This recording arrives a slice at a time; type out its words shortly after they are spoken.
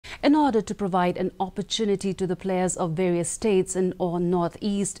In order to provide an opportunity to the players of various states and or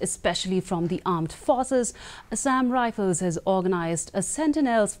northeast, especially from the armed forces, Assam Rifles has organized a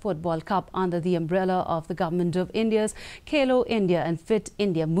Sentinels Football Cup under the umbrella of the Government of India's Khelo India and Fit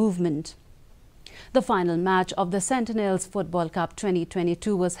India movement. The final match of the Sentinels Football Cup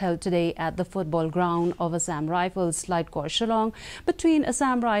 2022 was held today at the football ground of Assam Rifles, Lightcore Shillong, between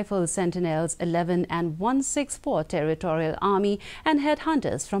Assam Rifles Sentinels 11 and 164 Territorial Army and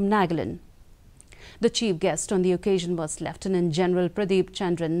headhunters from Nagaland. The chief guest on the occasion was Lieutenant General Pradeep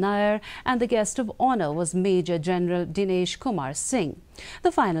Chandran Nair, and the guest of honor was Major General Dinesh Kumar Singh.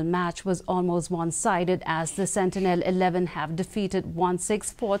 The final match was almost one-sided as the Sentinel 11 have defeated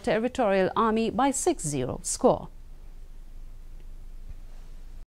 164 Territorial Army by 6-0 score.